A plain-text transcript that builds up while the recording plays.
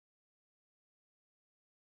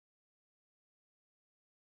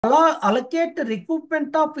Allocate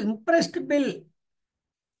recoupment of imprest bill.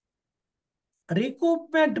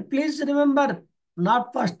 Recoupment, please remember,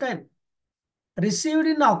 not first time. Received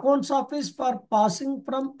in accounts office for passing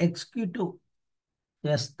from executive.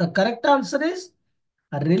 Yes, the correct answer is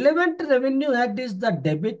relevant revenue head is the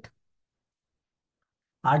debit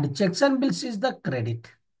and checks and bills is the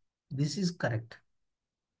credit. This is correct.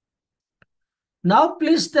 Now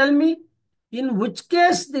please tell me in which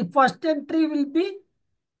case the first entry will be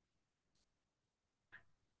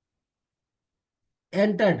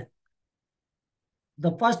entered.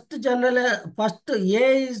 The first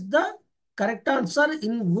A is the correct answer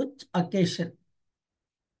in which occasion?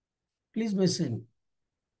 Please message me.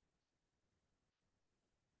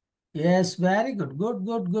 Yes, very good.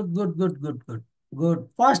 Good.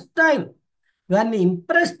 First time when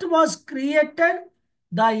Imprest was created,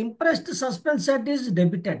 the Imprest suspense set is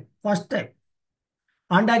debited. First time.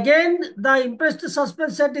 And again, the Imprest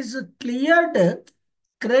suspense set is cleared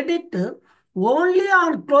credit only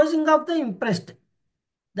on closing of the Imprest.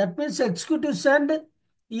 That means executive send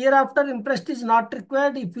year after Imprest is not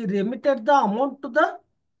required. If you remitted the amount to the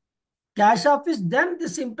cash office, then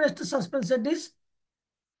this Imprest suspense set is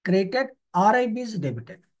created, RIB is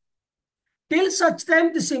debited. Till such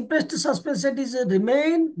time, this Imprest suspense set is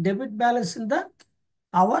remain debit balance in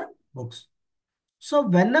our books. So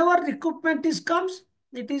whenever recoupment is comes,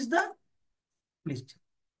 it is the, please check.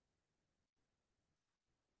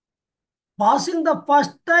 Passing the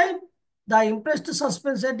first time, the Imprest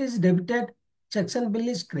suspense set is debited, checks and bill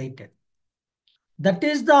is created. That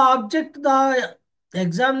is the object the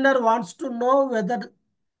examiner wants to know whether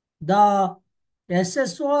the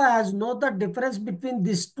SSO has know the difference between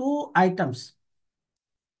these two items.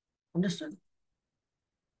 Understood?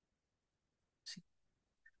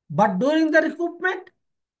 But during the recoupment,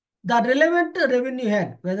 the relevant revenue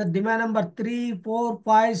head, whether demand number 3, 4,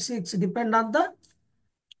 5, 6, depend on the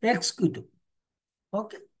executive.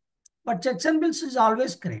 Okay. But checks and bills is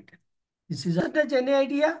always created. This is any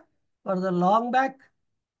idea for the long back?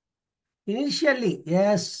 Initially,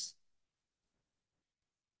 yes.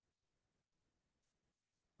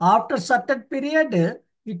 After certain period,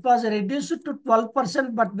 it was reduced to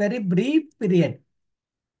 12%, but very brief period.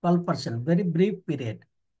 12%, very brief period.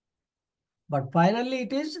 But finally,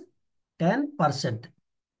 it is 10%.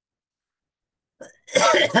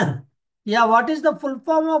 Yeah, what is the full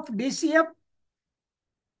form of DCF?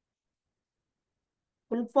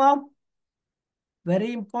 Full form,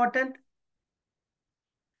 very important.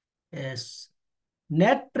 Yes.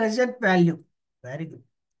 Net present value. Very good.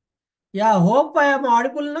 Yeah, hope I am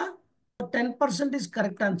audible now. 10% is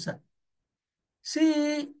correct answer.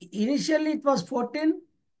 See, initially it was 14,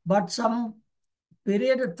 but some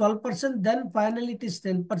period 12%, then finally it is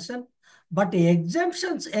 10%. But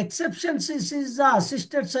exceptions is the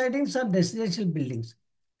assisted sidings and residential buildings,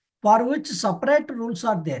 for which separate rules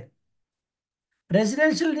are there.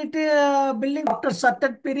 Residential building after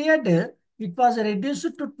certain period, it was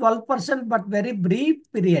reduced to 12%, but very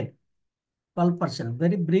brief period. 12%,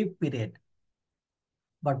 very brief period.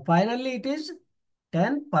 But finally it is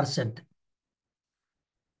 10%.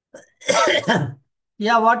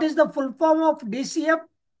 Yeah, what is the full form of DCF?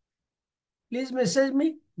 Please message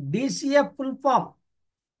me. DCF full form.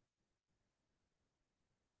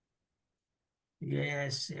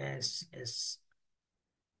 Yes.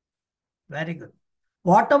 Very good.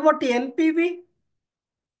 What about NPV?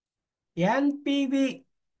 NPV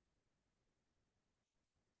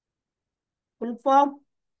full form.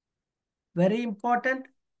 Very important.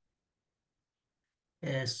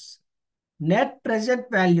 Yes. Net present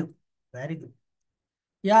value. Very good.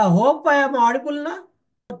 Yeah, hope I am audible now.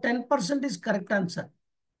 10% is correct answer.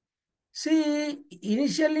 See,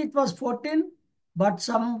 initially it was 14, but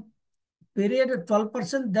some period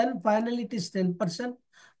 12%, then finally it is 10%.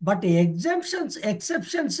 But exceptions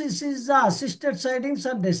is the assisted sidings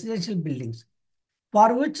and residential buildings,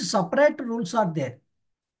 for which separate rules are there.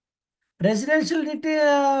 Residential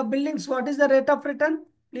buildings, what is the rate of return?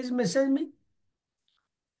 Please message me.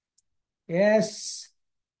 Yes,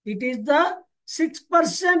 it is the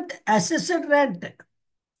 6% assessed rent.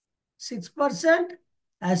 6%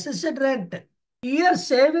 assessed rent. Here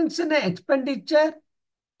savings in expenditure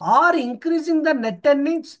or increasing the net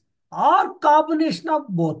earnings or combination of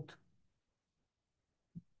both.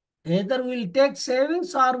 Either we'll take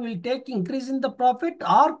savings or we'll take increase in the profit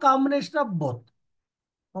or combination of both.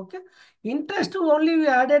 Okay. Interest only we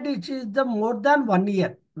added, which is the more than 1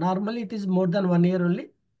 year. Normally it is more than 1 year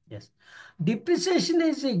only. Yes. Depreciation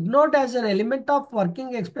is ignored as an element of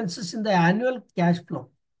working expenses in the annual cash flow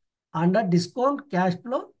under discount cash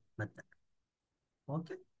flow method.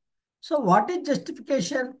 Okay. So what is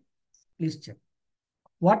justification? Please check.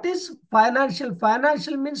 What is financial?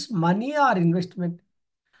 Financial means money or investment.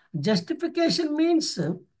 Justification means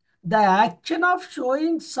the action of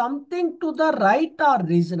showing something to the right or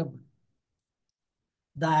reasonable.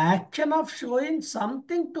 The action of showing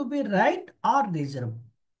something to be right or reasonable.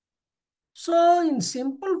 So, in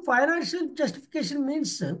simple, financial justification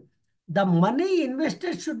means the money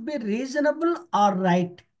invested should be reasonable or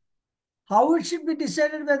right. How it should be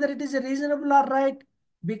decided whether it is reasonable or right?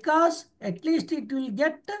 Because at least it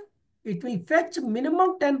will fetch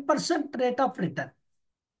minimum 10% rate of return.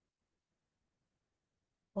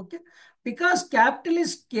 Okay. Because capital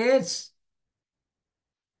is scarce,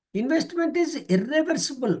 investment is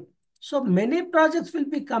irreversible. So many projects will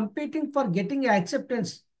be competing for getting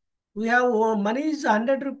acceptance. We have money is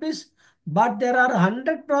 100 rupees, but there are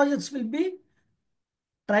 100 projects will be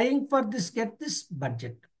trying for this, get this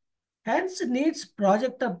budget. Hence needs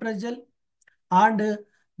project appraisal and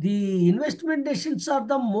the investment decisions are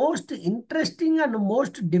the most interesting and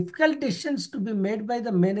most difficult decisions to be made by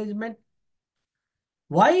the management.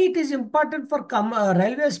 Why it is important for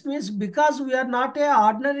railways means because we are not a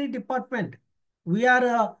ordinary department. We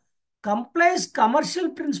are complies commercial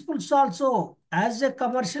principles also. As a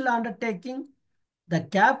commercial undertaking, the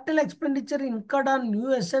capital expenditure incurred on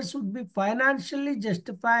new assets would be financially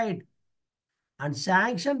justified and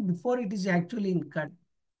sanctioned before it is actually incurred.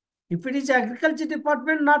 If it is agriculture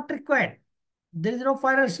department, not required. There is no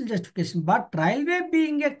financial justification. But railway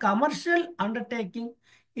being a commercial undertaking,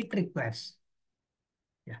 it requires.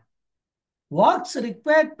 Yeah. Works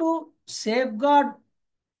required to safeguard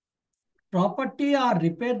property or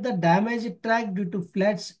repair the damaged track due to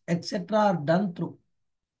floods, etc. are done through.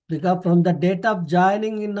 Because from the date of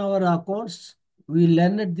joining in our accounts, we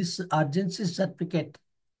learned this urgency certificate.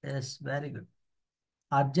 Yes, very good.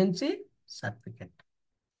 Urgency certificate.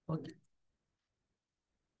 Okay.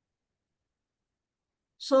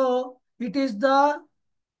 So it is the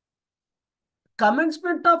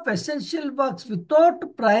commencement of essential works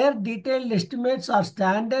without prior detailed estimates or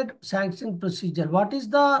standard sanctioning procedure. What is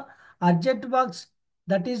the urgent works?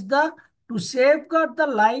 That is the to safeguard the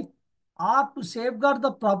life or to safeguard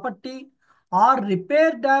the property or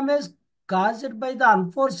repair damage caused by the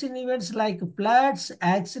unforeseen events like floods,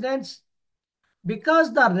 accidents,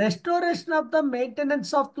 because the restoration of the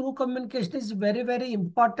maintenance of through communication is very, very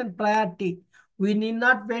important priority. We need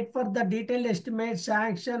not wait for the detailed estimate,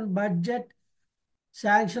 sanction, budget,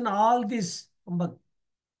 sanction, all this. But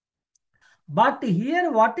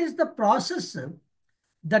here, what is the process?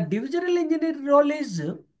 The divisional engineer role is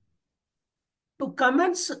to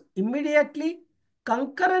commence immediately.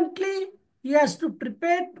 Concurrently, he has to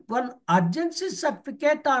prepare one urgency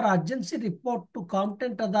certificate or urgency report to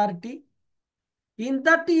competent authority. In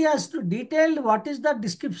that, he has to detail what is the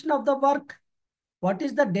description of the work, what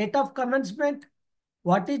is the date of commencement,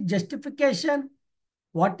 what is justification,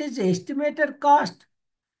 what is estimated cost,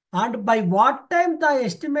 and by what time the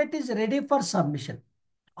estimate is ready for submission.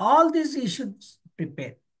 All these he should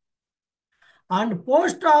prepare. And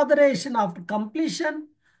post authorization after completion,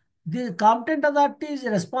 the competent authority's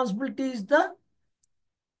responsibility is the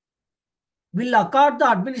will accord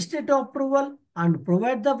the administrative approval and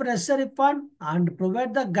provide the necessary fund and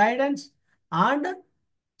provide the guidance and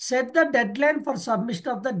set the deadline for submission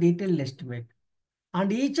of the detailed estimate.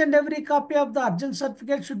 And each and every copy of the urgent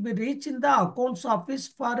certificate should be reached in the accounts office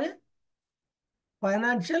for a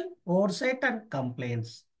financial oversight and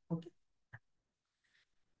compliance. Okay.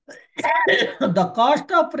 The cost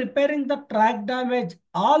of repairing the track damage.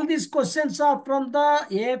 All these questions are from the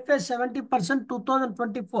AFA 70%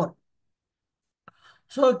 2024.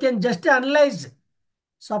 So you can just analyze.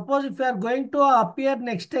 Suppose if you are going to appear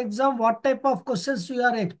next exam, what type of questions you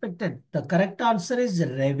are expected? The correct answer is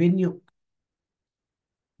revenue.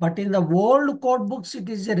 But in the old code books, it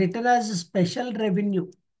is written as special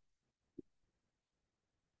revenue.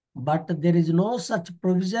 But there is no such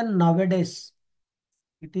provision nowadays.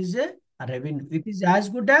 It is a revenue. It is as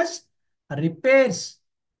good as repairs.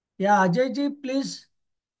 Yeah, Ajay ji, please.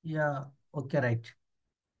 Yeah, okay, right.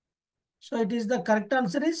 So it is the correct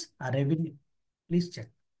answer is revenue. Please check.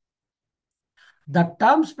 The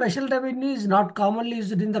term special revenue is not commonly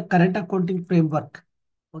used in the current accounting framework.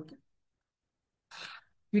 Okay.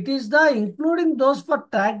 It is the including those for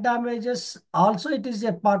track damages. Also, it is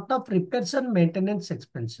a part of repairs and maintenance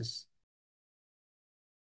expenses.